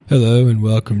Hello and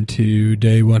welcome to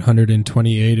day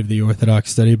 128 of the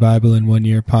Orthodox Study Bible in 1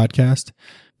 Year podcast.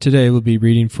 Today we'll be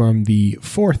reading from the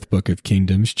fourth book of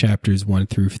Kingdoms, chapters 1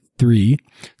 through 3,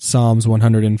 Psalms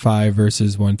 105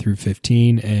 verses 1 through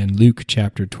 15, and Luke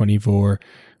chapter 24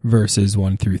 verses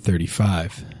 1 through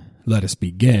 35. Let us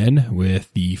begin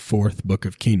with the fourth book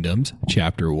of Kingdoms,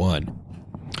 chapter 1.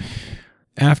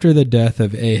 After the death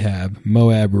of Ahab,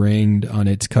 Moab reigned on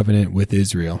its covenant with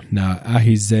Israel. Now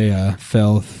Ahaziah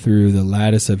fell through the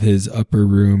lattice of his upper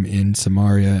room in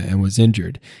Samaria and was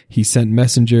injured. He sent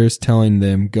messengers telling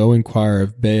them, "Go inquire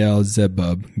of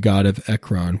Baal-zebub, god of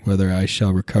Ekron, whether I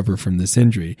shall recover from this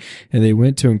injury." And they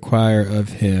went to inquire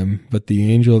of him, but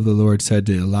the angel of the Lord said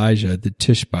to Elijah the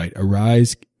Tishbite,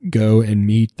 "Arise, go and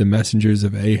meet the messengers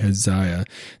of Ahaziah,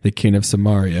 the king of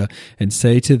Samaria, and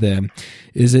say to them,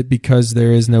 is it because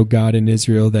there is no God in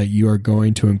Israel that you are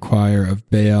going to inquire of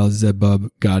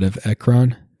Baal-zebub, god of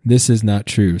Ekron? This is not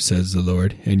true, says the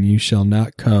Lord, and you shall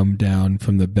not come down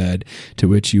from the bed to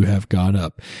which you have gone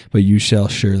up, but you shall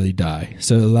surely die."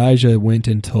 So Elijah went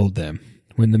and told them.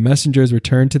 When the messengers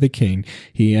returned to the king,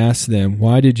 he asked them,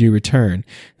 "Why did you return?"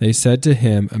 They said to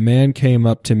him, "A man came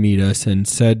up to meet us and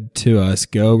said to us,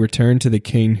 'Go, return to the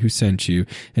king who sent you,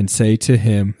 and say to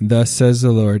him, Thus says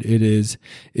the Lord, is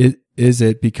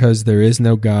it because there is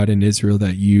no God in Israel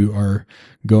that you are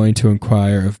going to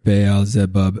inquire of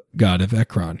Baal-zebub, god of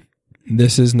Ekron?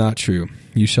 This is not true.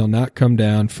 You shall not come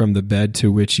down from the bed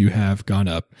to which you have gone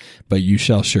up, but you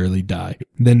shall surely die."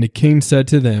 Then the king said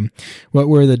to them, "What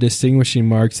were the distinguishing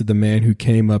marks of the man who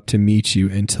came up to meet you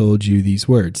and told you these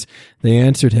words?" They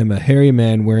answered him, "A hairy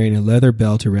man wearing a leather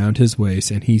belt around his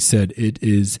waist," and he said, "It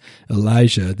is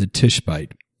Elijah the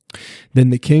Tishbite."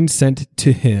 Then the king sent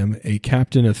to him a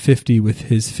captain of 50 with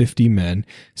his 50 men.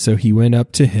 So he went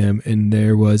up to him, and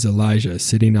there was Elijah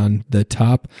sitting on the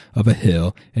top of a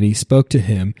hill, and he spoke to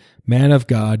him, "Man of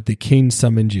God, the king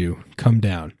summoned you. Come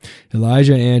down."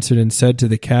 Elijah answered and said to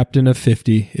the captain of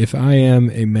 50, "If I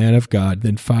am a man of God,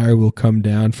 then fire will come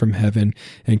down from heaven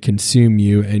and consume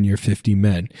you and your 50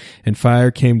 men." And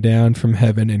fire came down from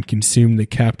heaven and consumed the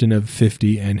captain of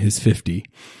 50 and his 50.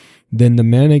 Then the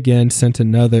men again sent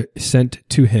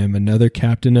to him another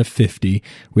captain of 50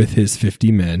 with his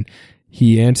 50 men.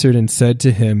 He answered and said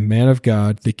to him, "Man of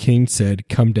God, the king said,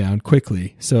 'Come down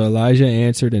quickly.'" So Elijah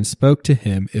answered and spoke to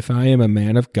him, "If I am a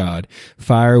man of God,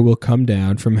 fire will come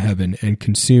down from heaven and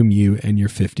consume you and your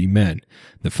 50 men."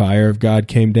 The fire of God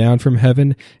came down from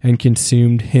heaven and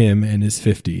consumed him and his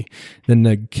 50. Then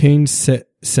the king sent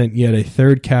yet a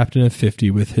third captain of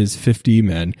 50 with his 50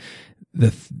 men.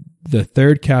 The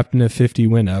third captain of 50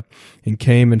 went up and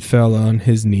came and fell on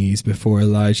his knees before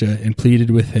Elijah and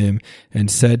pleaded with him and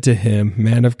said to him,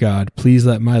 "Man of God, please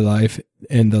let my life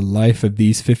and the life of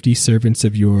these 50 servants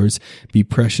of yours be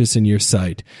precious in your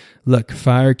sight. Look,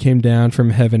 fire came down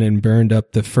from heaven and burned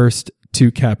up the first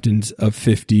 2 captains of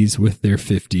 50s with their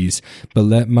 50s, but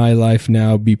let my life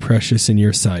now be precious in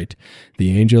your sight."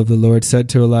 The angel of the Lord said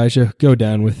to Elijah, "Go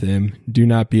down with him. Do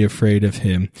not be afraid of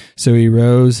him." So he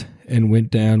rose and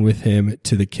went down with him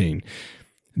to the king.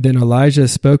 Then Elijah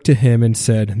spoke to him and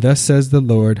said, "Thus says the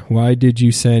Lord, why did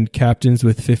you send captains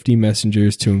with 50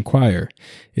 messengers to inquire?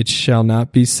 It shall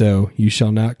not be so. You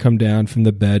shall not come down from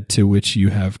the bed to which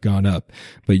you have gone up,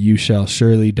 but you shall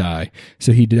surely die."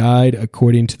 So he died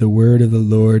according to the word of the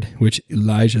Lord which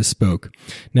Elijah spoke.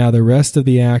 Now the rest of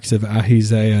the acts of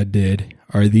Ahaziah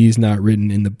are these not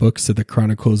written in the books of the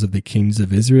Chronicles of the Kings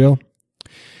of Israel?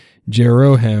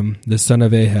 Jeroham, the son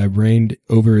of Ahab, reigned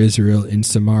over Israel in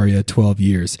Samaria 12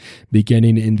 years,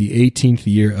 beginning in the 18th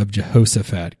year of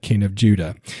Jehoshaphat, king of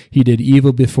Judah. He did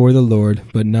evil before the Lord,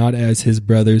 but not as his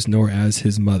brothers nor as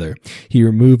his mother. He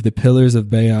removed the pillars of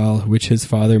Baal which his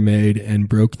father made and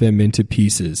broke them into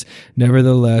pieces.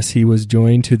 Nevertheless, he was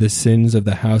joined to the sins of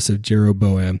the house of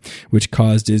Jeroboam, which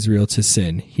caused Israel to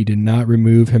sin. He did not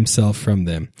remove himself from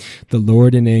them. The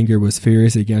Lord in anger was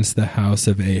furious against the house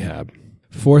of Ahab.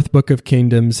 Fourth book of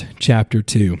Kingdoms, chapter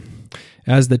 2.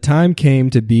 As the time came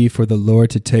to be for the Lord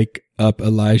to take up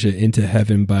Elijah into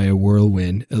heaven by a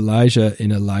whirlwind, Elijah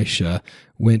and Elisha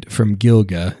went from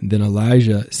Gilgal. Then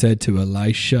Elijah said to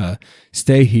Elisha,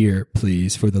 "Stay here,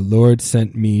 please, for the Lord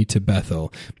sent me to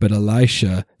Bethel." But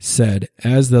Elisha said,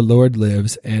 "As the Lord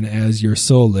lives and as your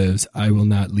soul lives, I will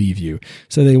not leave you."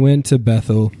 So they went to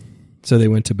Bethel.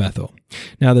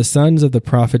 Now the sons of the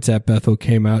prophets at Bethel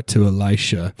came out to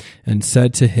Elisha and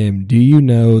said to him, "Do you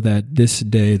know that this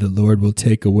day the Lord will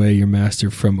take away your master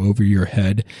from over your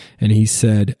head?" And he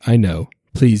said, "I know.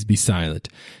 Please be silent."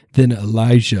 Then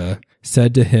Elijah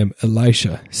said to him,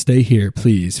 Elisha, stay here,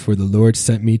 please, for the Lord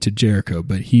sent me to Jericho.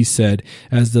 But he said,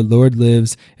 as the Lord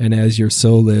lives, and as your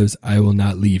soul lives, I will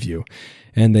not leave you.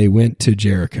 And they went to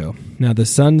Jericho. Now the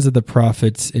sons of the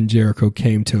prophets in Jericho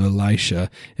came to Elisha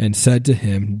and said to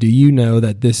him, do you know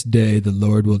that this day the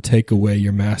Lord will take away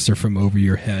your master from over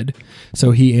your head?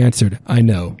 So he answered, I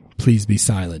know. Please be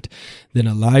silent. Then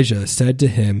Elijah said to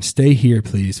him, stay here,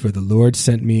 please, for the Lord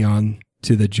sent me on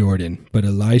to the Jordan. But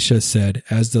Elisha said,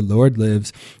 as the Lord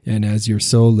lives, and as your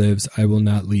soul lives, I will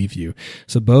not leave you.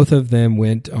 So both of them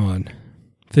went on.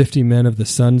 50 men of the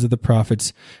sons of the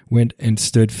prophets went and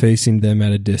stood facing them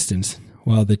at a distance,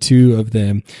 while the two of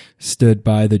them stood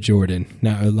by the Jordan.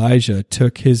 Now Elijah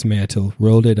took his mantle,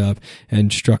 rolled it up,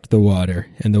 and struck the water,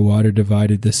 and the water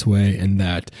divided this way and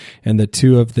that, and the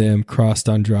two of them crossed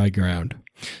on dry ground.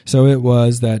 So it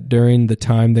was that during the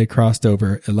time they crossed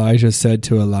over, Elijah said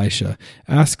to Elisha,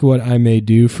 ask what I may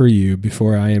do for you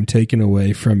before I am taken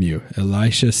away from you.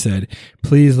 Elisha said,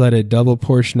 please let a double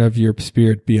portion of your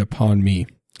spirit be upon me.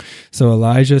 So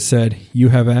Elijah said, you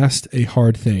have asked a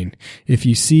hard thing. If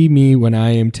you see me when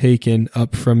I am taken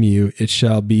up from you, it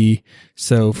shall be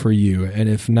so for you, and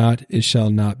if not, it shall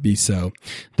not be so.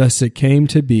 Thus it came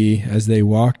to be, as they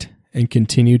walked and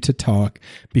continued to talk,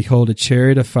 behold, a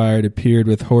chariot of fire appeared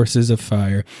with horses of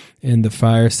fire, and the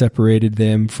fire separated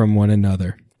them from one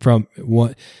another.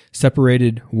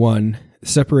 Separated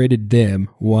them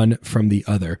one from the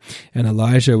other, and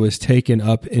Elijah was taken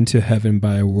up into heaven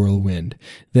by a whirlwind.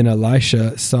 Then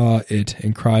Elisha saw it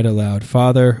and cried aloud,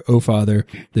 Father, O Father,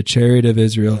 the chariot of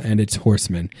Israel and its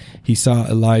horsemen. He saw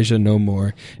Elijah no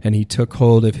more, and he took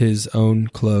hold of his own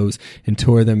clothes and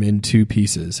tore them in two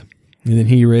pieces. And then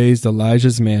he raised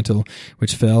Elijah's mantle,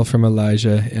 which fell from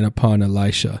Elijah and upon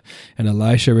Elisha. And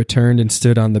Elisha returned and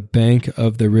stood on the bank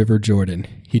of the river Jordan.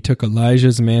 He took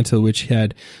Elijah's mantle, which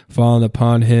had fallen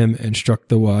upon him, and struck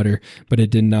the water, but it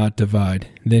did not divide.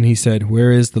 Then he said,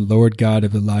 where is the Lord God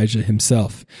of Elijah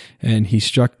himself? And he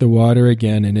struck the water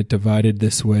again, and it divided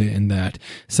this way and that.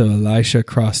 So Elisha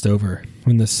crossed over.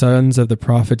 When the sons of the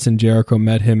prophets in Jericho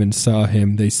met him and saw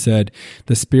him, they said,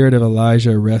 the spirit of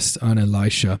Elijah rests on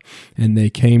Elisha. And they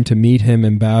came to meet him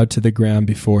and bowed to the ground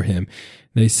before him.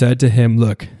 They said to him,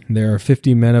 look, there are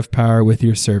 50 men of power with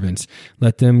your servants.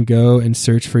 Let them go and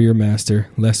search for your master,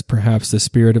 lest perhaps the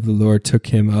Spirit of the Lord took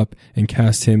him up and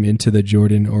cast him into the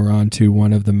Jordan, or onto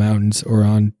one of the mountains, or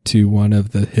onto one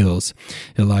of the hills.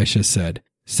 Elisha said,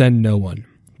 send no one.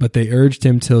 But they urged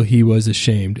him till he was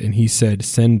ashamed, and he said,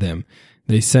 send them.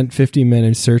 They sent 50 men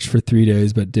and searched for 3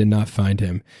 days, but did not find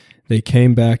him. They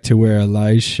came back to where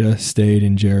Elisha stayed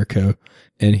in Jericho,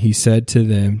 and he said to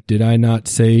them, did I not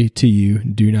say to you,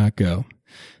 do not go?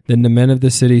 Then the men of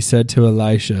the city said to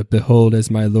Elisha, behold,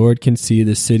 as my Lord can see,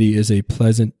 the city is a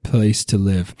pleasant place to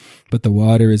live, but the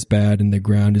water is bad and the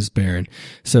ground is barren.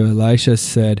 So Elisha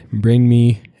said, bring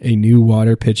me a new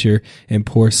water pitcher and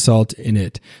pour salt in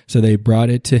it. So they brought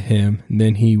it to him.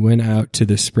 Then he went out to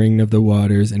the spring of the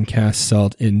waters and cast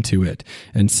salt into it,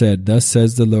 and said, thus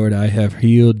says the Lord, I have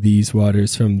healed these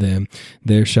waters from them.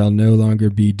 There shall no longer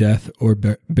be death or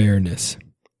barrenness.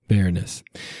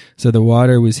 So the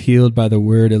water was healed by the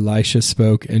word Elisha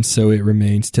spoke, and so it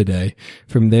remains today.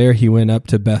 From there he went up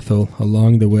to Bethel.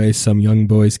 Along the way some young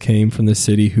boys came from the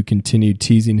city who continued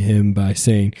teasing him by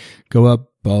saying, go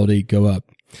up, Baldy, go up.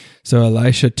 So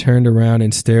Elisha turned around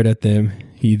and stared at them.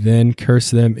 He then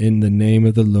cursed them in the name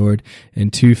of the Lord,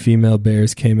 and 2 female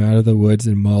bears came out of the woods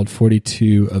and mauled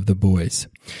 42 of the boys.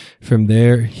 From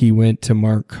there he went to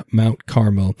Mount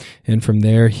Carmel, and from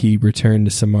there he returned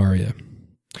to Samaria.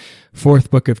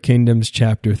 Fourth Book of Kingdoms,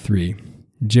 chapter 3.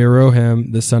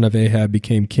 Jeroham, the son of Ahab,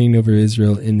 became king over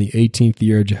Israel in the 18th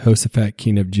year of Jehoshaphat,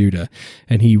 king of Judah,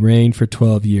 and he reigned for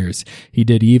 12 years. He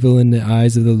did evil in the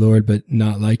eyes of the Lord, but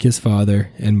not like his father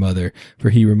and mother, for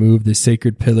he removed the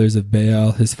sacred pillars of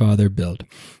Baal his father built.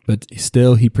 But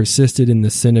still he persisted in the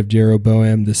sin of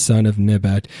Jeroboam, the son of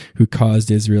Nebat, who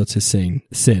caused Israel to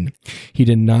sin. He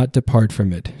did not depart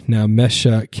from it. Now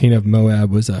Mesha, king of Moab,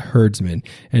 was a herdsman,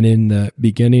 and in the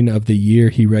beginning of the year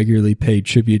he regularly paid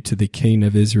tribute to the king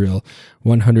of Israel,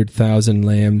 100,000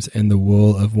 lambs and the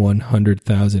wool of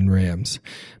 100,000 rams.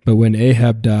 But when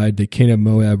Ahab died, the king of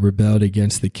Moab rebelled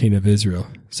against the king of Israel.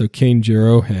 So King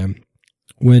Jeroham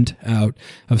went out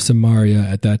of Samaria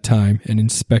at that time and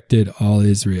inspected all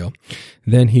Israel.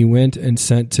 Then he went and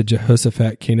sent to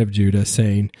Jehoshaphat, king of Judah,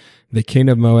 saying, the king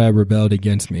of Moab rebelled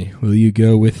against me. Will you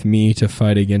go with me to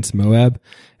fight against Moab?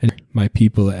 And my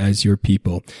people as your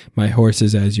people, my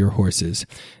horses as your horses.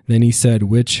 Then he said,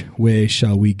 which way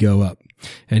shall we go up?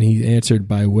 And he answered,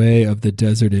 by way of the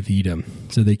desert of Edom.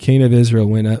 So the king of Israel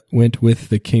went with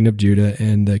the king of Judah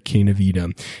and the king of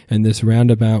Edom. And this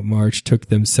roundabout march took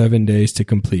them 7 days to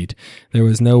complete. There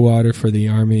was no water for the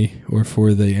army or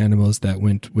for the animals that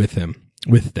went with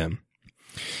them.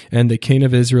 And the king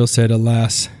of Israel said,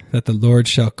 alas, that the Lord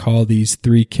shall call these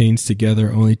 3 kings together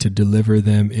only to deliver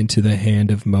them into the hand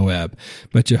of Moab.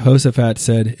 But Jehoshaphat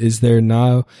said, Is there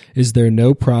no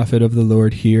prophet of the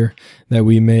Lord here, that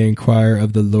we may inquire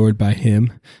of the Lord by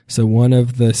him? So one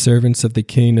of the servants of the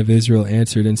king of Israel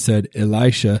answered and said,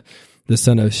 Elisha, the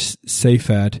son of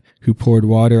Shaphat, who poured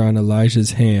water on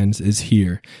Elijah's hands, is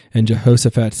here. And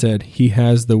Jehoshaphat said, He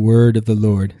has the word of the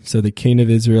Lord. So the king of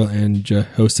Israel and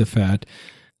Jehoshaphat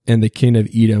and the king of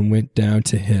Edom went down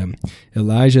to him.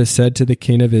 Elijah said to the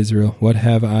king of Israel, What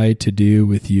have I to do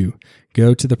with you?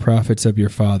 Go to the prophets of your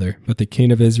father. But the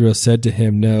king of Israel said to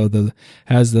him, No,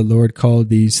 has the Lord called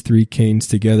these 3 kings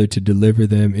together to deliver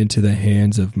them into the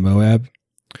hands of Moab?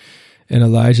 And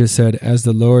Elijah said, As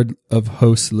the Lord of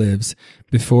hosts lives,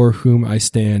 before whom I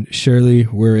stand, surely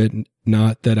were it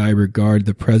not that I regard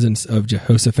the presence of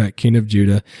Jehoshaphat king of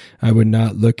Judah, I would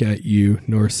not look at you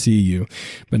nor see you.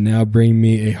 But now bring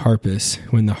me a harpist.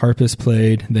 When the harpist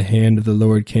played, the hand of the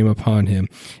Lord came upon him.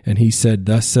 And he said,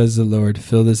 Thus says the Lord,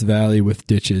 fill this valley with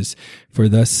ditches. For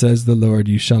thus says the Lord,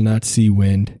 you shall not see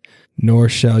wind, nor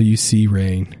shall you see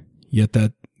rain. Yet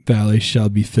that valley shall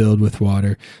be filled with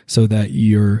water, so that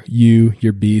your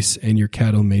beasts, and your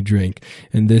cattle may drink.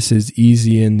 And this is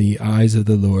easy in the eyes of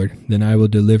the Lord. Then I will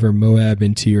deliver Moab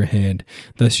into your hand.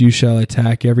 Thus you shall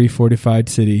attack every fortified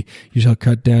city. You shall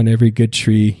cut down every good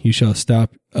tree. You shall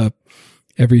stop up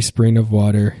every spring of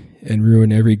water, and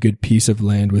ruin every good piece of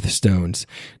land with stones.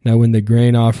 Now when the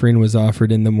grain offering was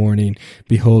offered in the morning,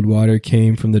 behold, water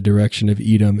came from the direction of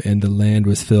Edom, and the land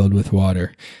was filled with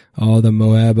water. All the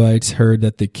Moabites heard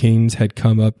that the kings had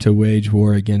come up to wage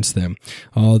war against them.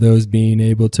 All those being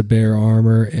able to bear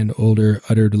armor and older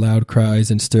uttered loud cries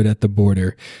and stood at the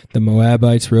border. The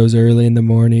Moabites rose early in the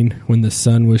morning when the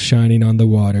sun was shining on the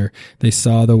water. They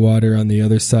saw the water on the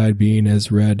other side being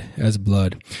as red as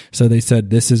blood. So they said,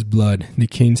 This is blood. The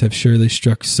kings have surely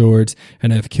struck swords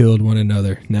and have killed one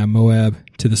another. Now Moab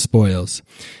to the spoils.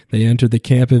 They entered the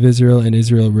camp of Israel, and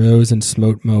Israel rose and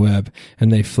smote Moab,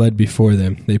 and they fled before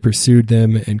them. They pursued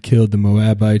them and killed the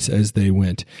Moabites as they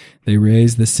went. They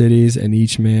razed the cities, and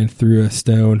each man threw a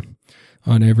stone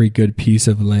on every good piece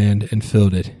of land and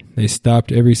filled it. They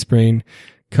stopped every spring,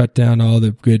 cut down all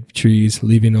the good trees,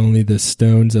 leaving only the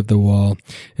stones of the wall,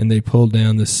 and they pulled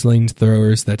down the sling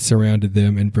throwers that surrounded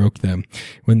them and broke them.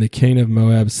 When the king of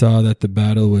Moab saw that the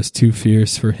battle was too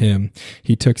fierce for him,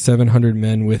 he took 700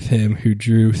 men with him who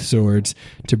drew swords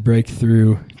to break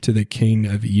through to the king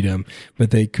of Edom,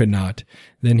 but they could not.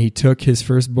 Then he took his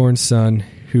firstborn son,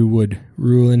 who would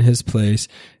rule in his place,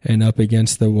 and up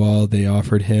against the wall they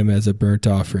offered him as a burnt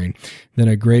offering. Then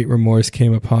a great remorse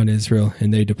came upon Israel,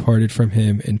 and they departed from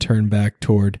him and turned back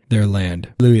toward their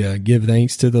land. Hallelujah! Give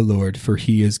thanks to the Lord, for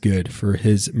he is good, for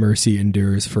his mercy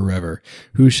endures forever.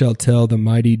 Who shall tell the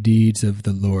mighty deeds of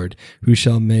the Lord? Who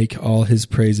shall make all his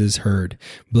praises heard?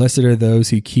 Blessed are those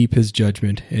who keep his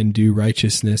judgment and do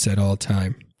righteousness at all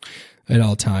times.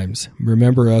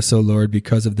 Remember us, O Lord,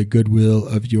 because of the goodwill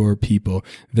of your people.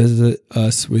 Visit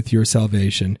us with your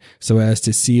salvation, so as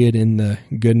to see it in the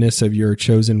goodness of your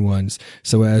chosen ones,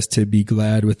 so as to be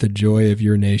glad with the joy of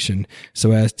your nation,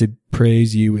 so as to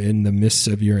praise you in the midst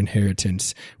of your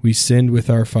inheritance. We sinned with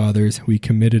our fathers. We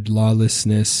committed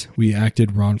lawlessness. We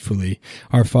acted wrongfully.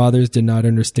 Our fathers did not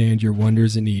understand your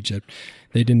wonders in Egypt.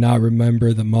 They did not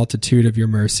remember the multitude of your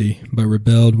mercy, but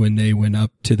rebelled when they went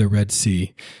up to the Red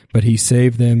Sea. But he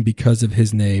saved them because of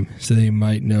his name, so they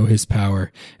might know his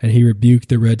power. And he rebuked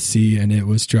the Red Sea, and it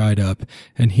was dried up.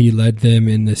 And he led them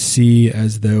in the sea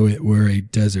as though it were a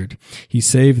desert. He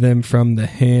saved them from the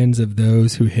hands of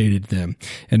those who hated them,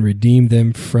 and redeemed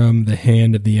them from the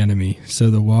hand of the enemy. So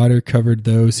the water covered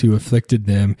those who afflicted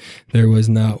them. There was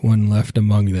not one left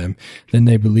among them. Then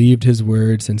they believed his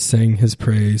words and sang his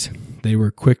praise. They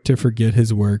were quick to forget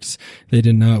his works. They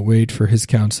did not wait for his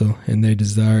counsel, and they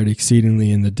desired exceedingly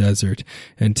in the desert,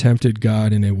 and tempted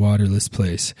God in a waterless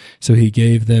place. So he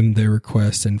gave them their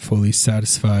request and fully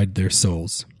satisfied their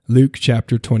souls. Luke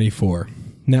chapter 24.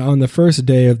 Now on the first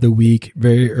day of the week,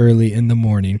 very early in the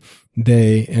morning,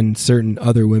 they and certain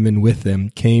other women with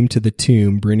them came to the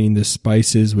tomb, bringing the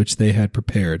spices which they had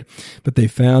prepared. But they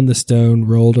found the stone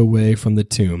rolled away from the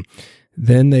tomb.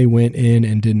 Then they went in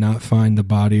and did not find the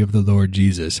body of the Lord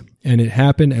Jesus. And it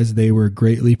happened as they were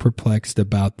greatly perplexed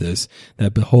about this,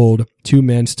 that behold, 2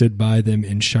 men stood by them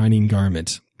in shining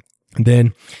garments.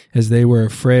 Then, as they were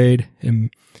afraid,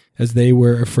 and As they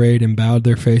were afraid and bowed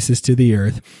their faces to the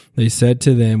earth, they said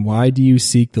to them, "Why do you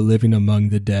seek the living among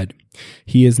the dead?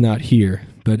 He is not here,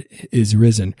 but is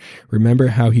risen. Remember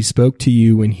how he spoke to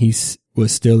you when he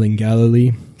was still in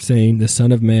Galilee, saying, 'The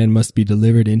Son of Man must be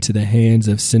delivered into the hands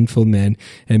of sinful men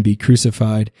and be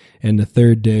crucified, and the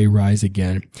third day rise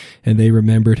again.' And they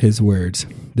remembered his words.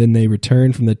 Then they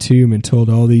returned from the tomb and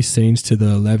told all these things to the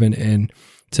 11 and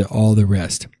to all the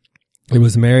rest. It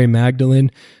was Mary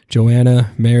Magdalene,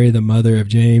 Joanna, Mary the mother of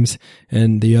James,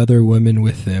 and the other women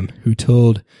with them, who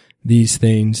told these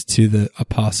things to the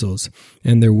apostles,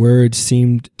 and their words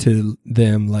seemed to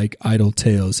them like idle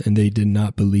tales, and they did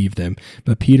not believe them.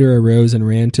 But Peter arose and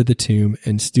ran to the tomb,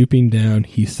 and stooping down,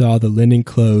 he saw the linen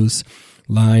clothes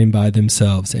lying by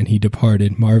themselves, and he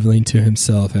departed, marveling to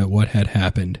himself at what had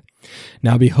happened.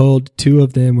 Now behold, 2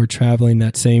 of them were traveling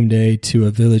that same day to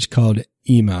a village called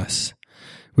Emmaus,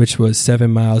 which was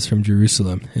 7 miles from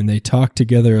Jerusalem, and they talked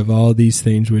together of all these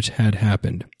things which had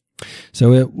happened.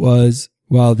 So it was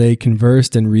while they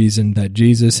conversed and reasoned that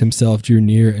Jesus himself drew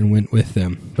near and went with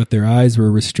them, but their eyes were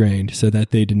restrained, so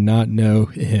that they did not know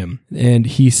him. And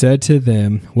he said to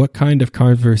them, "What kind of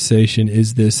conversation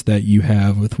is this that you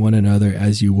have with one another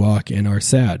as you walk and are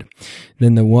sad?"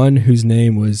 Then the one whose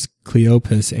name was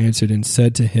Cleopas answered and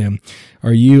said to him,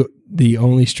 "Are you the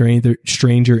only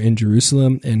stranger in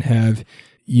Jerusalem, and have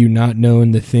you not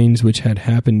known the things which had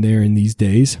happened there in these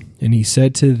days?" And he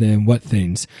said to them, "What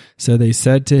things?" So they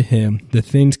said to him, "The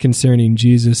things concerning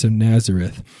Jesus of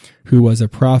Nazareth, who was a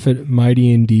prophet,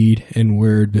 mighty in deed and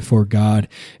word before God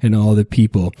and all the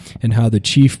people, and how the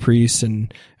chief priests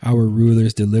and our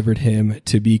rulers delivered him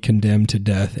to be condemned to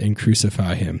death and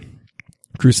crucified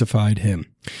him.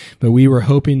 But we were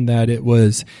hoping that it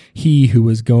was he who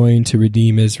was going to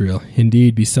redeem Israel.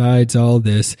 Indeed, besides all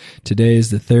this, today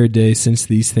is the 3rd day since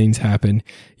these things happened.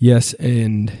 Yes,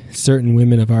 and certain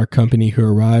women of our company who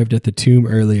arrived at the tomb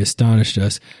early astonished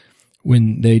us.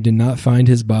 When they did not find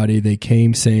his body, they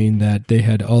came saying that they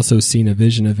had also seen a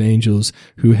vision of angels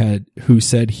who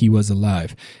said he was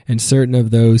alive. And certain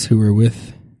of those who were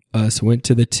with us went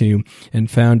to the tomb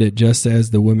and found it just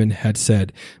as the woman had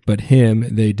said, but him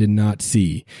they did not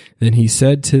see. Then he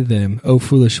said to them, "O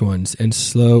foolish ones, and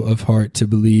slow of heart to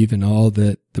believe in all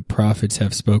that the prophets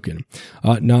have spoken.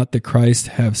 Ought not the Christ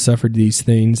have suffered these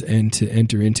things and to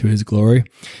enter into his glory?"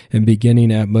 And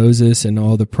beginning at Moses and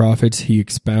all the prophets, he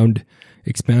expounded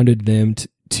them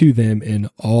to them in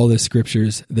all the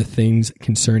scriptures the things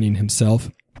concerning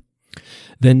himself.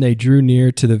 Then they drew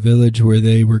near to the village where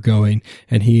they were going,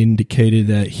 and he indicated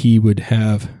that he would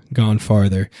have gone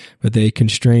farther. But they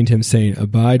constrained him, saying,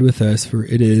 "Abide with us, for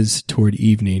it is toward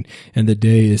evening, and the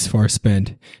day is far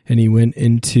spent." And he went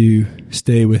in to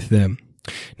stay with them.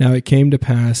 Now it came to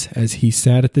pass, as he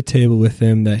sat at the table with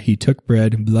them, that he took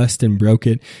bread, blessed and broke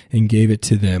it, and gave it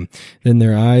to them. Then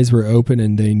their eyes were opened,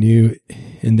 and they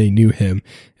knew him,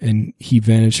 and he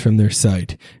vanished from their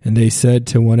sight. And they said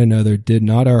to one another, "Did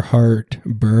not our heart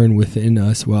burn within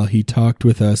us while he talked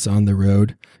with us on the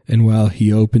road, and while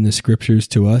he opened the scriptures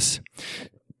to us?"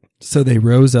 So they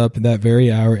rose up that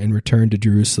very hour and returned to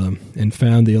Jerusalem, and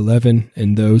found the 11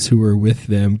 and those who were with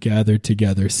them gathered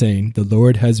together, saying, "The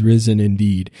Lord has risen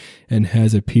indeed, and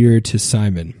has appeared to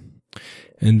Simon."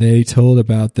 And they told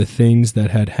about the things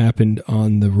that had happened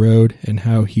on the road, and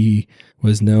how he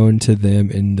was known to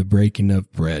them in the breaking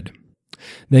of bread.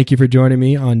 Thank you for joining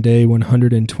me on day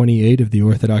 128 of the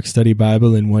Orthodox Study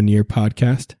Bible in 1 Year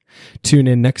podcast. Tune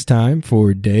in next time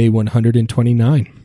for day 129.